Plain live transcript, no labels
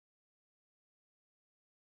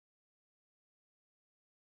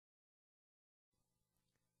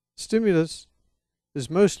Stimulus is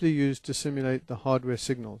mostly used to simulate the hardware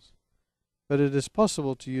signals, but it is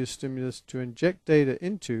possible to use stimulus to inject data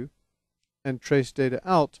into and trace data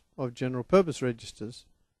out of general purpose registers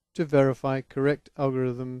to verify correct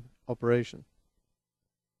algorithm operation.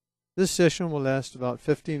 This session will last about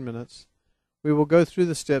 15 minutes. We will go through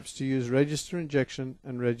the steps to use register injection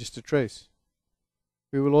and register trace.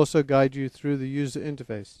 We will also guide you through the user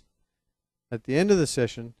interface. At the end of the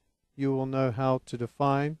session, you will know how to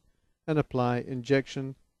define and apply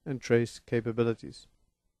injection and trace capabilities.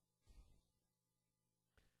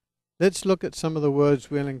 Let's look at some of the words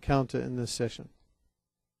we'll encounter in this session.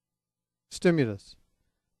 Stimulus.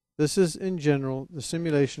 This is, in general, the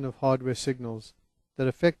simulation of hardware signals that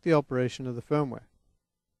affect the operation of the firmware.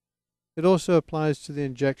 It also applies to the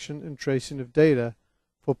injection and tracing of data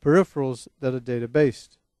for peripherals that are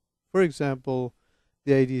data-based. For example,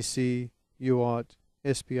 the ADC, UART,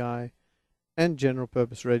 SPI, and general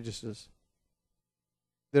purpose registers.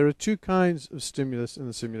 There are two kinds of stimulus in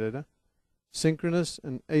the simulator, synchronous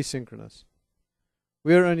and asynchronous.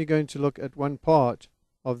 We are only going to look at one part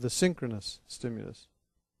of the synchronous stimulus.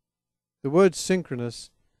 The word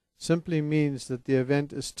synchronous simply means that the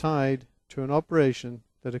event is tied to an operation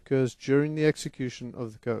that occurs during the execution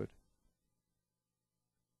of the code.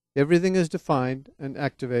 Everything is defined and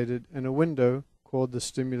activated in a window called the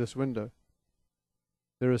stimulus window.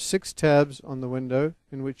 There are 6 tabs on the window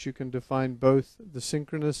in which you can define both the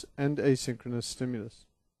synchronous and asynchronous stimulus.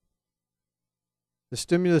 The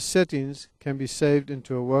stimulus settings can be saved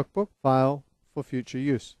into a workbook file for future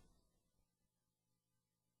use.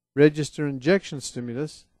 Register injection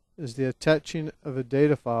stimulus is the attaching of a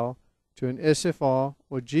data file to an SFR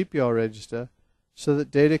or GPR register so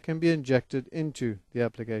that data can be injected into the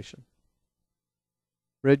application.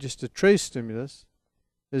 Register trace stimulus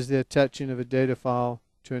is the attaching of a data file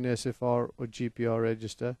to an SFR or GPR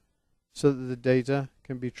register so that the data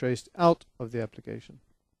can be traced out of the application.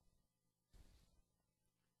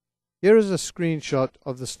 Here is a screenshot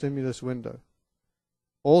of the stimulus window.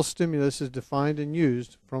 All stimulus is defined and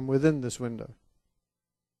used from within this window.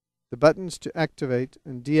 The buttons to activate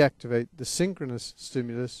and deactivate the synchronous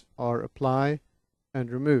stimulus are Apply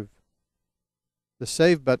and Remove. The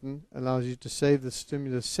Save button allows you to save the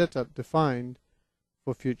stimulus setup defined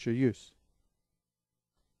for future use.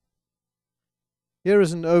 Here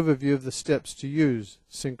is an overview of the steps to use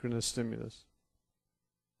synchronous stimulus.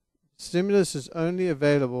 Stimulus is only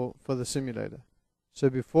available for the simulator, so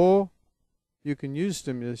before you can use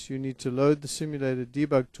stimulus, you need to load the simulator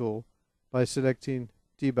debug tool by selecting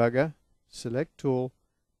Debugger, Select Tool,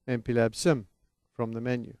 MPLAB Sim from the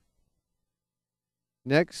menu.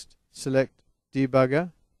 Next, select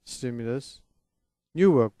Debugger, Stimulus,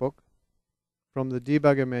 New Workbook from the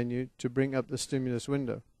Debugger menu to bring up the stimulus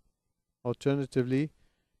window. Alternatively,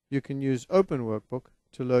 you can use Open Workbook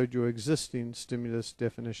to load your existing stimulus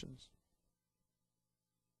definitions.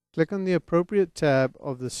 Click on the appropriate tab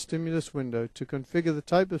of the stimulus window to configure the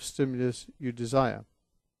type of stimulus you desire.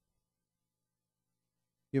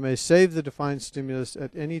 You may save the defined stimulus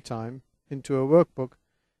at any time into a workbook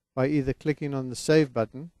by either clicking on the Save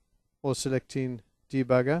button or selecting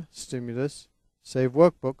Debugger, Stimulus, Save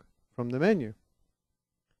Workbook from the menu.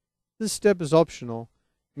 This step is optional,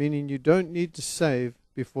 meaning you don't need to save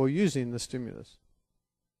before using the stimulus.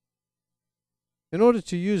 In order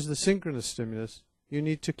to use the synchronous stimulus, you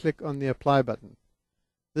need to click on the Apply button.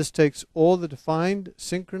 This takes all the defined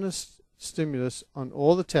synchronous stimulus on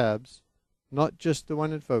all the tabs, not just the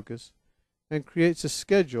one in focus, and creates a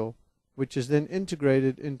schedule which is then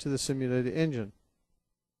integrated into the simulator engine.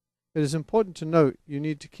 It is important to note you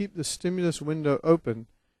need to keep the stimulus window open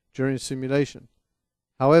during simulation.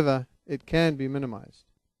 However, it can be minimized.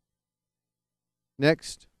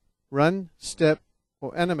 Next, run, step,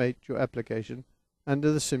 or animate your application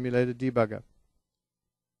under the simulator debugger.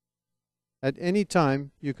 At any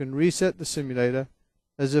time, you can reset the simulator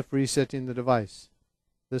as if resetting the device.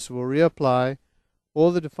 This will reapply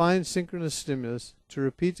all the defined synchronous stimulus to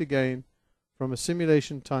repeat again from a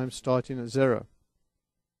simulation time starting at 0.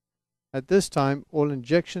 At this time, all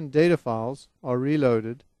injection data files are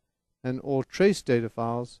reloaded and all trace data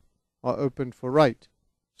files are opened for write,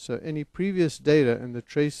 so any previous data in the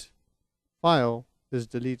trace file is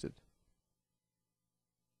deleted.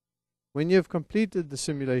 When you have completed the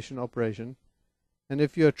simulation operation, and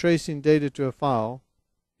if you are tracing data to a file,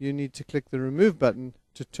 you need to click the Remove button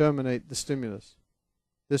to terminate the stimulus.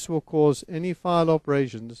 This will cause any file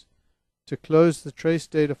operations to close the trace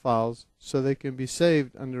data files so they can be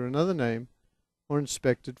saved under another name or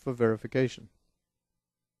inspected for verification.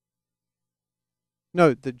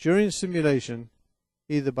 Note that during simulation,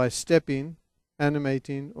 either by stepping,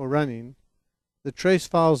 animating, or running, the trace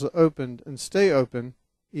files are opened and stay open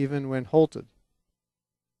even when halted.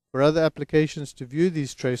 For other applications to view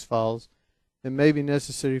these trace files, it may be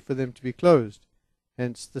necessary for them to be closed,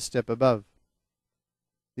 hence the step above.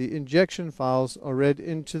 The injection files are read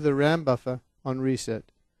into the RAM buffer on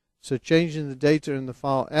reset, so changing the data in the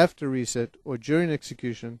file after reset or during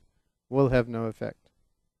execution will have no effect.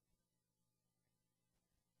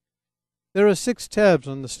 There are 6 tabs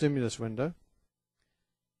on the stimulus window.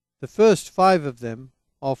 The first 5 of them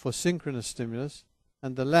are for synchronous stimulus,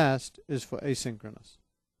 and the last is for asynchronous.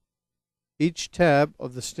 Each tab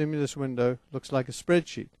of the stimulus window looks like a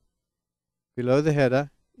spreadsheet. Below the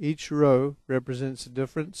header, each row represents a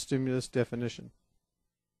different stimulus definition.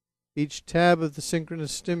 Each tab of the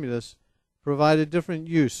synchronous stimulus provides a different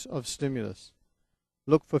use of stimulus.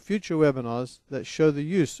 Look for future webinars that show the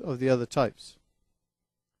use of the other types.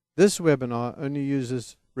 This webinar only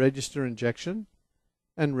uses register injection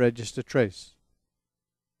and register trace.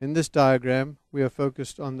 In this diagram, we are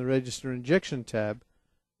focused on the register injection tab,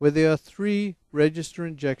 where there are 3 register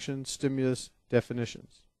injection stimulus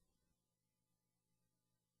definitions.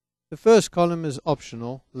 The first column is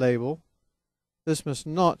optional, label. This must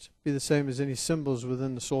not be the same as any symbols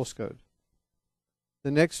within the source code.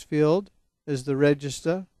 The next field is the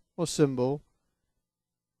register or symbol,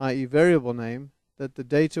 i.e. variable name, that the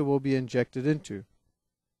data will be injected into.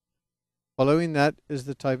 Following that is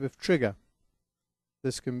the type of trigger.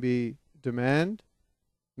 This can be demand,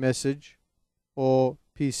 message, or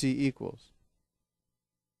PC equals.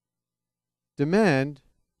 Demand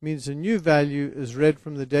means a new value is read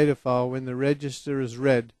from the data file when the register is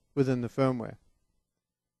read within the firmware.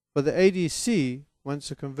 For the ADC, once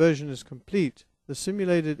the conversion is complete, the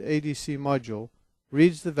simulated ADC module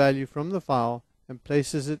reads the value from the file and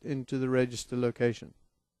places it into the register location.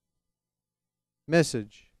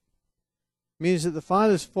 Message means that the file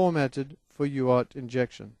is formatted for UART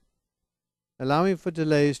injection, allowing for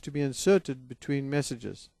delays to be inserted between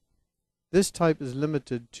messages. This type is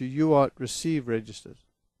limited to UART receive registers.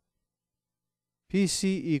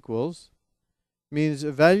 PC equals means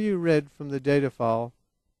a value read from the data file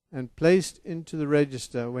and placed into the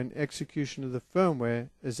register when execution of the firmware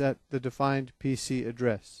is at the defined PC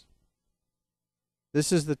address.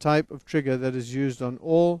 This is the type of trigger that is used on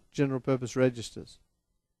all general-purpose registers.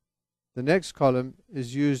 The next column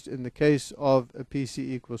is used in the case of a PC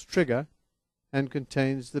equals trigger and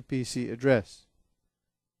contains the PC address.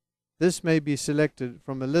 This may be selected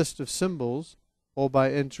from a list of symbols or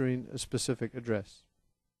by entering a specific address.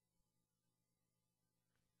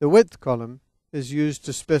 The width column is used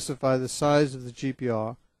to specify the size of the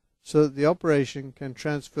GPR so that the operation can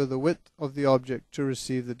transfer the width of the object to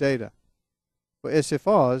receive the data. For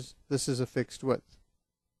SFRs, this is a fixed width.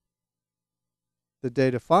 The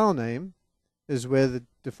data file name is where the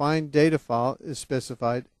defined data file is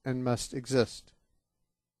specified and must exist.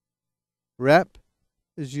 Wrap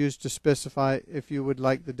is used to specify if you would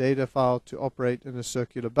like the data file to operate in a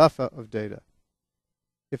circular buffer of data.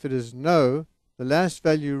 If it is no, the last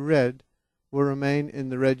value read will remain in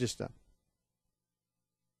the register.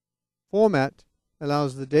 Format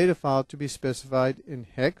allows the data file to be specified in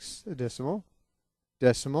hex, a decimal,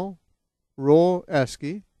 raw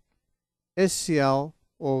ASCII, SCL,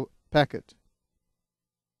 or packet.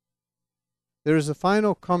 There is a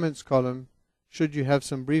final comments column should you have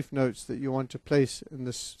some brief notes that you want to place in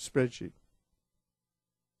this spreadsheet.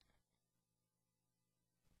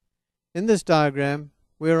 In this diagram,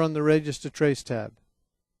 we are on the Register Trace tab.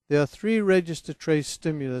 There are 3 Register Trace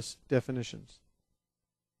stimulus definitions.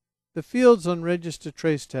 The fields on Register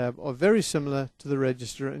Trace tab are very similar to the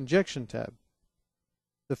Register Injection tab.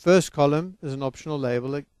 The first column is an optional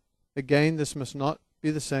label. Again, this must not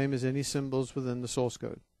be the same as any symbols within the source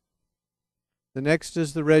code. The next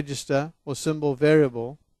is the register or symbol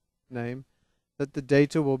variable name that the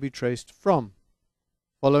data will be traced from.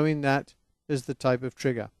 Following that is the type of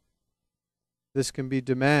trigger. This can be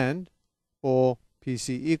demand or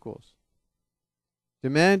PC equals.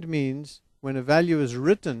 Demand means when a value is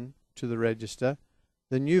written to the register,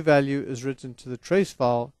 the new value is written to the trace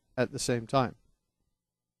file at the same time.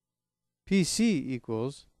 PC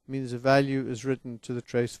equals means a value is written to the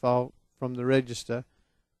trace file from the register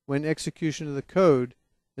when execution of the code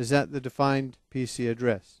is at the defined PC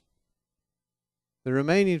address. The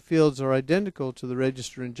remaining fields are identical to the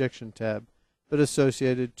Register Injection tab, but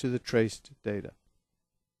associated to the traced data.